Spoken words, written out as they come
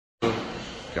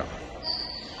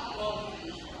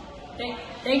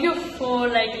Thank you for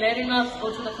letting us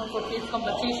go to the FAN4Kids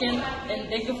competition, and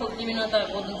thank you for giving us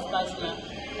that golden spatula.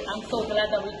 I'm so glad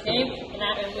that we came,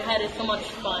 and we had so much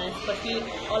fun, especially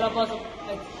all of us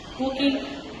cooking,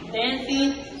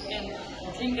 dancing, and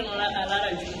drinking a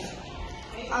lot of juice.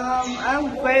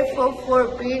 I'm grateful for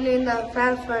being in the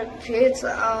FAN4Kids,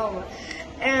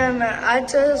 and I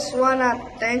just wanna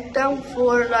thank them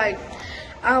for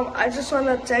I just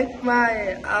wanna thank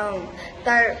my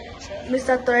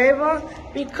Mr. Treva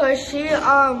because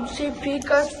she picked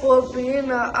us for being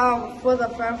for the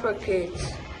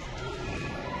FAN4Kids.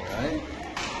 Right.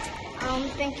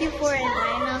 Thank you for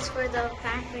inviting us for the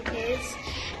FAN4Kids,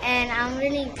 and I'm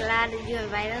really glad that you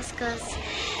invited us because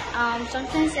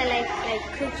sometimes I like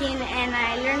cooking, and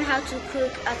I learned how to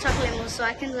cook a chocolate mousse, so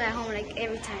I can do it at home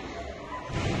every time.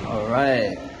 All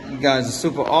right. You guys are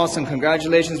super awesome.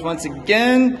 Congratulations once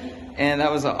again. And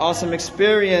that was an awesome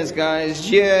experience, guys.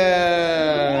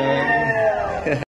 Yeah.